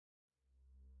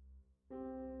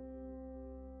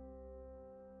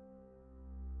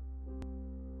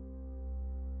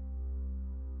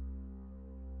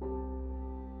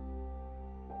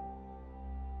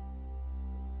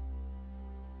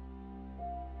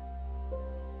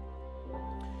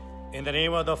In the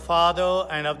name of the Father,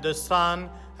 and of the Son,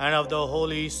 and of the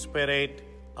Holy Spirit.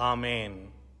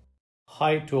 Amen.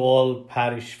 Hi to all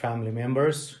parish family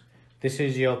members. This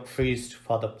is your priest,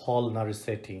 Father Poul.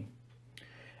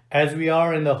 As we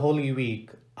are in the Holy Week,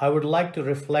 I would like to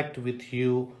reflect with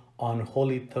you on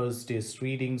Holy Thursday's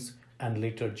readings and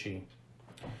liturgy.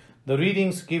 The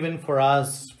readings given for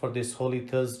us for this Holy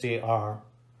Thursday are: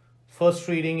 first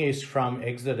reading is from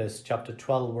Exodus chapter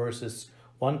 12 verses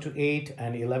 1 to 8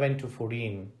 and 11 to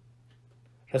 14.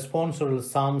 Responsorial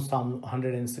Psalm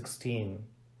 116.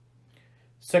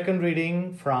 Second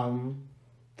reading from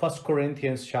 1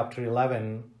 Corinthians chapter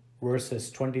 11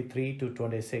 verses 23 to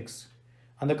 26.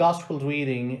 And the Gospel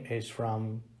reading is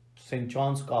from St.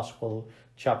 John's Gospel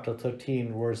chapter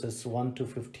 13 verses 1 to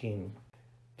 15.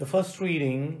 The first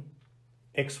reading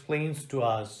explains to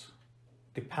us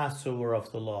the Passover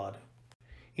of the Lord.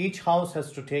 Each house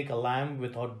has to take a lamb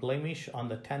without blemish on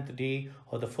the 10th day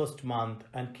of the first month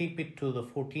and keep it to the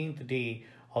 14th day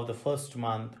of the first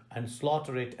month and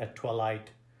slaughter it at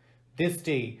twilight. This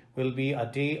day will be a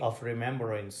day of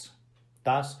remembrance.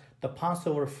 Thus, the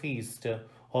Passover feast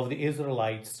of the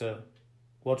Israelites,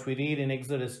 what we read in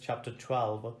Exodus chapter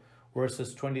 12,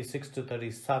 verses 26 to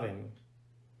 37,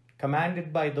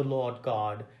 commanded by the Lord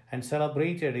God and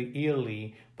celebrated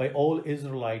yearly by all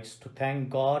Israelites to thank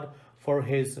God for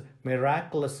his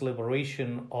miraculous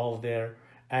liberation of their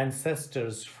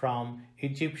ancestors from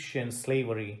Egyptian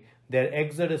slavery, their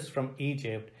exodus from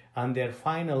Egypt, and their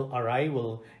final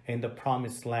arrival in the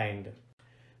Promised Land.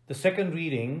 The second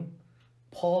reading,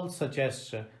 Paul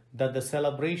suggests that the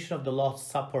celebration of the Lord's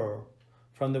Supper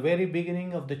from the very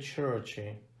beginning of the Church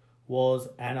was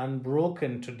an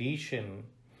unbroken tradition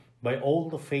by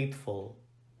all the faithful,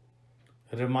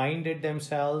 reminded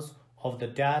themselves of the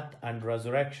death and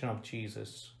resurrection of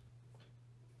Jesus.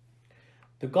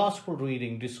 The Gospel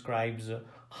reading describes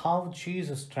how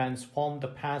Jesus transformed the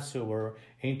Passover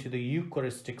into the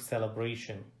Eucharistic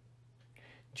celebration.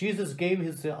 Jesus gave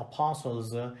his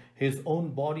apostles his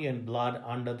own body and blood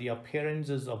under the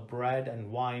appearances of bread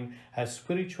and wine as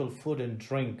spiritual food and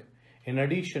drink, in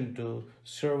addition to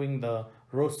serving the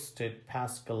roasted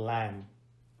Paschal lamb.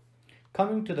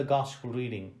 Coming to the Gospel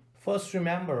reading, first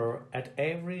remember at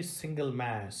every single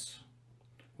Mass,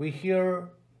 we hear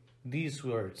these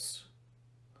words: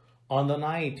 on the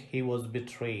night he was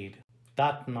betrayed.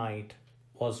 That night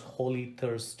was Holy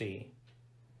Thursday,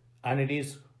 and it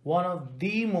is one of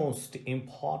the most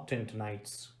important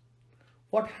nights.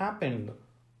 What happened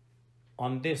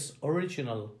on this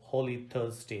original Holy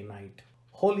Thursday night?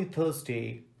 Holy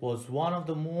Thursday was one of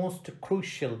the most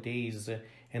crucial days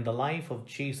in the life of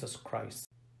Jesus Christ.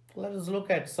 Let us look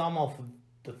at some of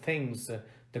the things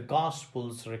the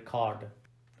Gospels record.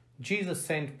 Jesus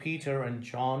sent Peter and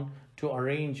John to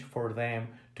arrange for them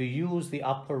to use the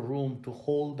upper room to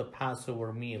hold the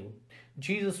Passover meal.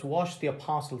 Jesus washed the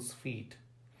apostles' feet.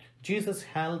 Jesus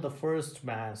held the first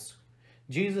Mass.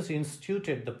 Jesus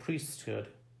instituted the priesthood.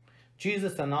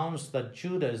 Jesus announced that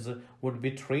Judas would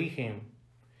betray him.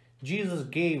 Jesus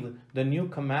gave the new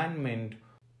commandment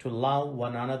to love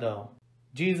one another.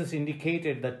 Jesus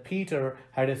indicated that Peter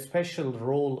had a special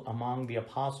role among the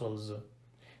apostles.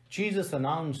 Jesus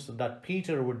announced that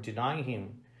Peter would deny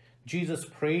him. Jesus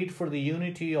prayed for the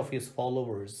unity of his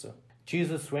followers.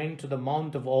 Jesus went to the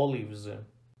Mount of Olives.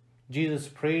 Jesus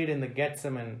prayed in the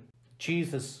Gethsemane.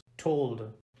 Jesus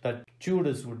told that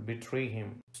Judas would betray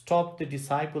him, stopped the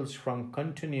disciples from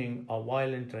continuing a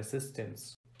violent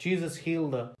resistance. Jesus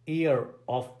healed the ear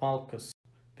of Malchus,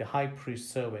 the high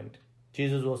priest's servant.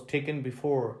 Jesus was taken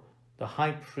before the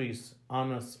high priests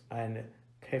Annas and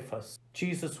Caiaphas.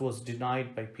 Jesus was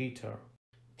denied by Peter.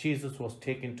 Jesus was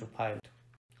taken to Pilate.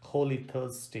 Holy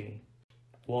Thursday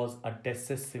was a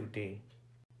decisive day.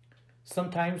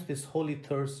 Sometimes this Holy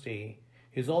Thursday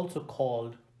is also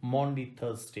called Maundy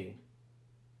Thursday.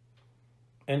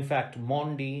 In fact,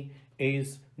 Maundy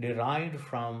is derived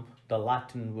from the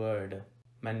Latin word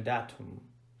mandatum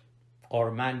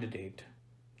or mandate.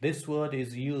 This word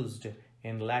is used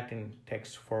in Latin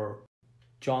text for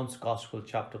John's Gospel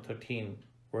chapter 13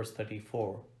 verse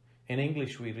 34. In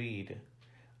English we read,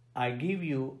 I give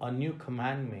you a new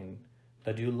commandment,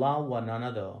 that you love one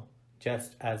another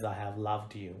just as I have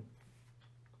loved you.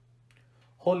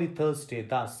 Holy Thursday,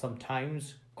 thus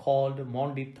sometimes called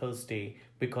Maundy Thursday,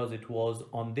 because it was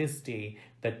on this day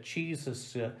that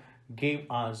Jesus gave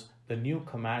us the new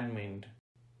commandment,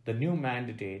 the new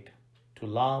mandate to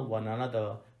love one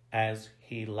another as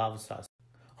he loves us.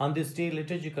 On this day,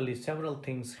 liturgically, several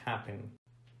things happen.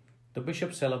 The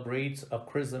bishop celebrates a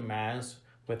chrism mass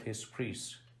with his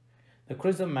priests. The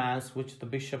chrism mass, which the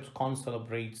bishop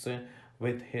concelebrates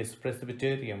with his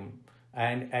presbyterium,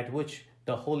 and at which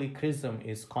the holy chrism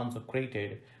is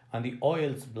consecrated and the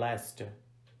oils blessed,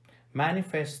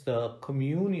 manifests the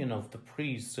communion of the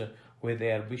priests with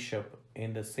their bishop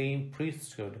in the same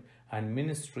priesthood and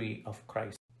ministry of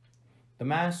Christ. The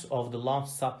Mass of the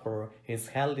Lord's Supper is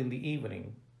held in the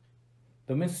evening.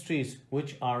 The mysteries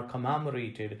which are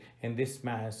commemorated in this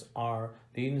Mass are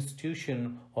the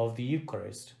institution of the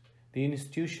Eucharist, the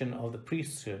institution of the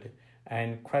priesthood,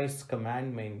 and Christ's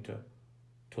commandment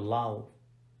to love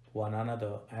one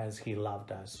another as he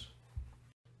loved us.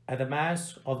 At the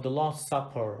Mass of the Lord's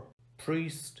Supper,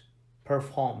 priest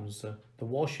performs the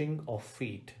washing of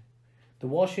feet. The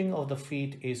washing of the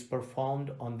feet is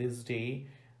performed on this day,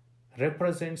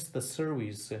 represents the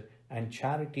service and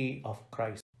charity of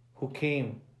Christ, who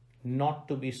came not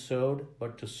to be served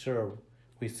but to serve.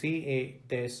 We see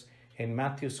this in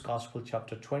Matthew's Gospel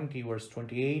chapter 20 verse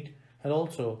 28 and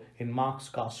also in Mark's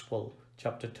Gospel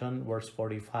chapter 10 verse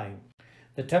 45.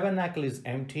 The tabernacle is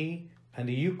empty and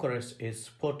the Eucharist is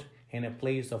put in a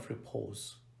place of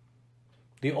repose.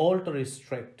 The altar is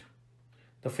stripped.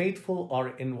 The faithful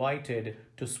are invited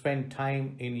to spend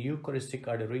time in Eucharistic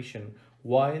adoration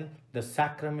while the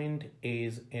sacrament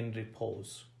is in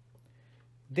repose.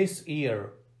 This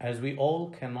year, as we all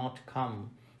cannot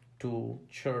come to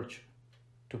church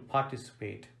to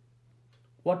participate,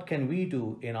 what can we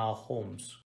do in our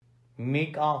homes?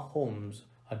 Make our homes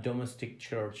a domestic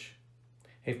church.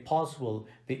 If possible,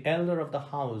 the elder of the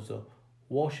house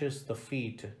washes the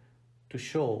feet to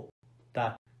show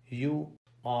that you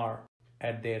are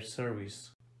at their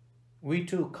service. We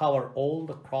too cover all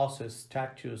the crosses,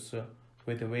 statues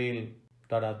with a veil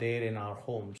that are there in our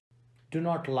homes. Do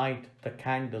not light the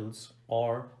candles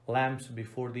or lamps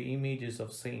before the images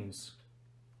of saints.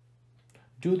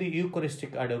 Do the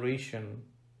Eucharistic adoration.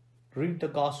 Read the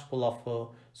Gospel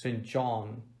of St.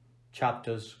 John,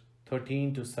 chapters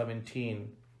 13 to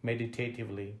 17,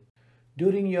 meditatively.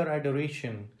 During your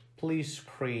adoration, please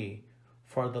pray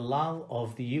for the love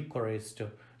of the Eucharist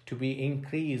to be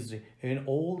increased in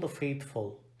all the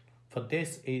faithful, for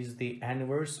this is the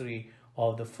anniversary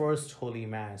of the first Holy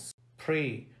Mass.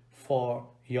 Pray for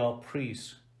your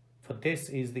priests, for this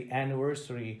is the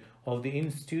anniversary of the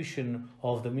institution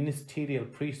of the ministerial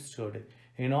priesthood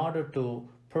in order to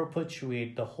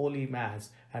perpetuate the Holy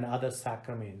Mass and other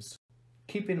sacraments.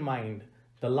 Keep in mind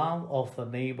the love of the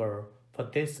neighbor, for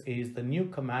this is the new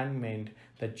commandment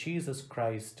that Jesus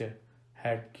Christ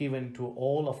had given to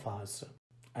all of us,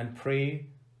 and pray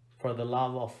for the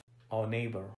love of our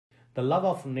neighbor. The love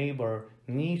of neighbor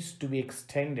needs to be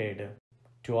extended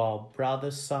to our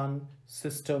brother sun,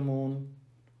 sister moon,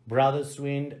 brothers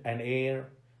wind and air,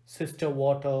 sister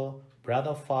water,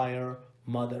 brother fire,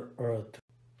 mother earth.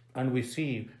 And we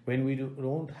see when we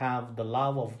don't have the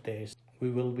love of this, we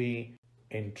will be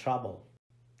in trouble.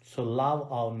 So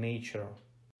love our nature,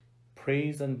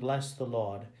 praise and bless the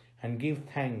Lord, and give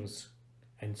thanks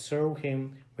and serve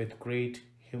him with great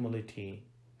humility.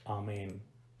 Amen.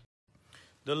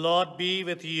 The Lord be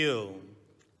with you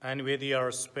and with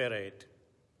your spirit.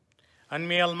 And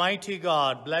may Almighty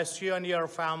God bless you and your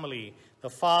family, the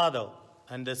Father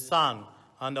and the Son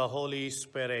and the Holy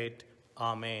Spirit.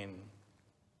 Amen.